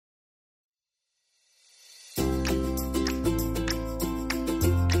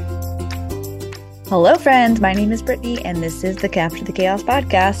Hello, friends. My name is Brittany, and this is the Capture the Chaos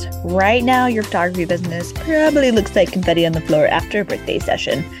podcast. Right now, your photography business probably looks like confetti on the floor after a birthday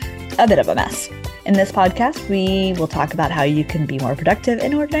session. A bit of a mess. In this podcast, we will talk about how you can be more productive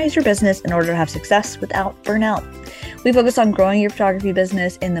and organize your business in order to have success without burnout. We focus on growing your photography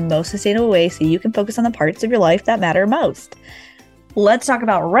business in the most sustainable way so you can focus on the parts of your life that matter most. Let's talk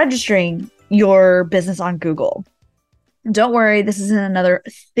about registering your business on Google. Don't worry, this isn't another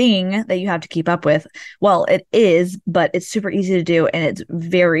thing that you have to keep up with. Well, it is, but it's super easy to do and it's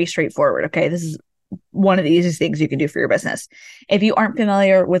very straightforward. Okay, this is one of the easiest things you can do for your business. If you aren't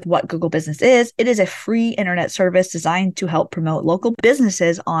familiar with what Google Business is, it is a free internet service designed to help promote local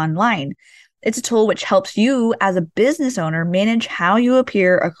businesses online. It's a tool which helps you as a business owner manage how you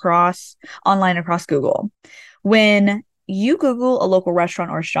appear online across Google. When you Google a local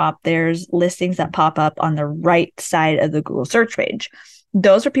restaurant or shop, there's listings that pop up on the right side of the Google search page.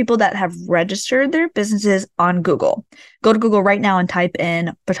 Those are people that have registered their businesses on Google. Go to Google right now and type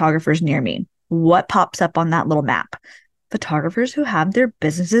in photographers near me. What pops up on that little map? Photographers who have their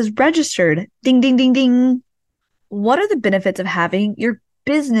businesses registered. Ding, ding, ding, ding. What are the benefits of having your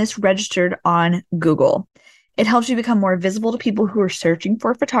business registered on Google? It helps you become more visible to people who are searching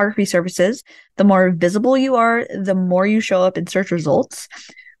for photography services. The more visible you are, the more you show up in search results,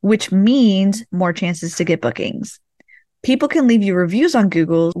 which means more chances to get bookings. People can leave you reviews on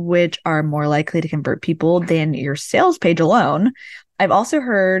Google, which are more likely to convert people than your sales page alone. I've also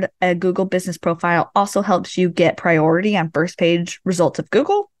heard a Google business profile also helps you get priority on first page results of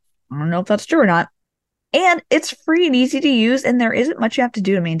Google. I don't know if that's true or not. And it's free and easy to use, and there isn't much you have to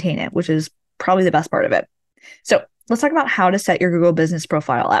do to maintain it, which is probably the best part of it. So let's talk about how to set your Google business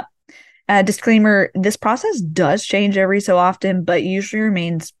profile up. Disclaimer, this process does change every so often, but usually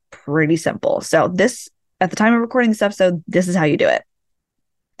remains pretty simple. So at the time of recording this episode, this is how you do it.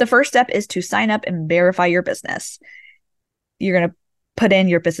 The first step is to sign up and verify your business. You're going to put in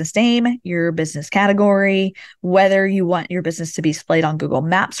your business name, your business category, whether you want your business to be displayed on Google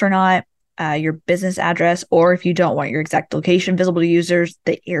Maps or not, your business address, or if you don't want your exact location visible to users,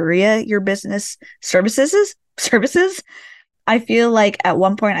 the area your business services. I feel like at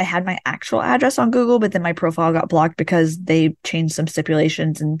one point I had my actual address on Google, but then my profile got blocked because they changed some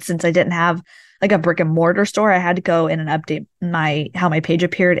stipulations. And since I didn't have like a brick and mortar store, I had to go in and update how my page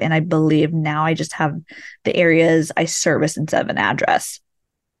appeared. And I believe now I just have the areas I service instead of an address.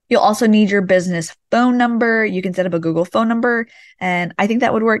 You'll also need your business phone number. You can set up a Google phone number, and I think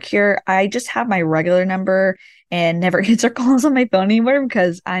that would work here. I just have my regular number and never answer calls on my phone anymore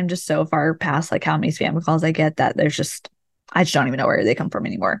because I'm just so far past like how many spam calls I get that I just don't even know where they come from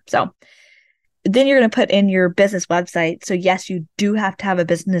anymore. So then you're going to put in your business website. So yes, you do have to have a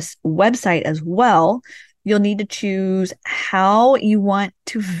business website as well. You'll need to choose how you want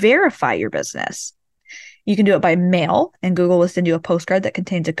to verify your business. You can do it by mail, and Google will send you a postcard that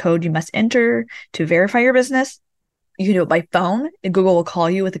contains a code you must enter to verify your business. You can do it by phone, and Google will call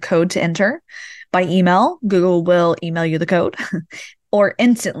you with a code to enter. By email, Google will email you the code. Or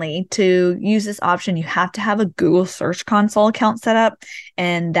instantly. To use this option, you have to have a Google Search Console account set up,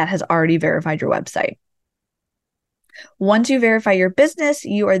 and that has already verified your website. Once you verify your business,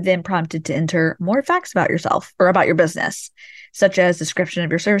 you are then prompted to enter more facts about yourself or about your business, such as description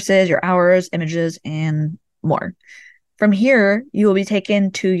of your services, your hours, images, and more. From here, you will be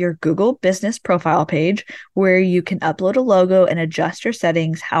taken to your Google business profile page where you can upload a logo and adjust your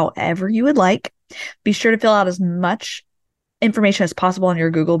settings however you would like. Be sure to fill out as much information as possible on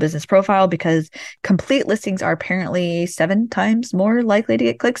your Google business profile because complete listings are apparently 7 times more likely to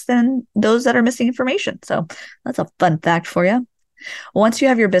get clicks than those that are missing information. So that's a fun fact for you. Once you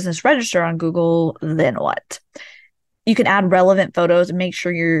have your business registered on Google, then what? You can add relevant photos and make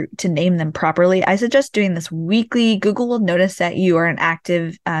sure you're to name them properly. I suggest doing this weekly. Google will notice that you are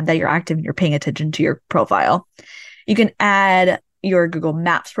active and you're paying attention to your profile. You can add your Google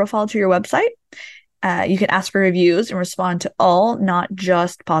Maps profile to your website. You can ask for reviews and respond to all, not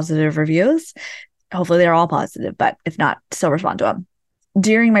just positive reviews. Hopefully they're all positive, but if not, still respond to them.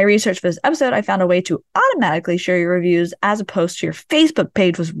 During my research for this episode, I found a way to automatically share your reviews as opposed to your Facebook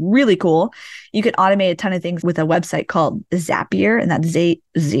page was really cool. You can automate a ton of things with a website called Zapier, and that's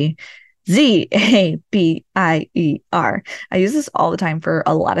Zapier. I use this all the time for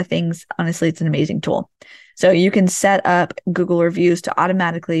a lot of things. Honestly, it's an amazing tool. So you can set up Google reviews to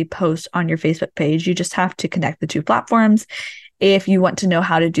automatically post on your Facebook page. You just have to connect the two platforms. If you want to know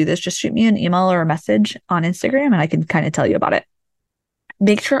how to do this, just shoot me an email or a message on Instagram and I can kind of tell you about it.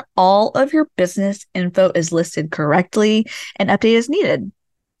 Make sure all of your business info is listed correctly and update as needed.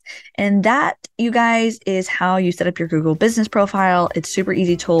 And that, you guys, is how you set up your Google business profile. It's super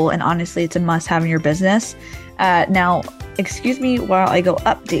easy tool, and honestly, it's a must have in your business. Now, excuse me while I go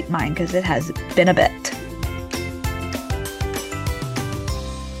update mine because it has been a bit.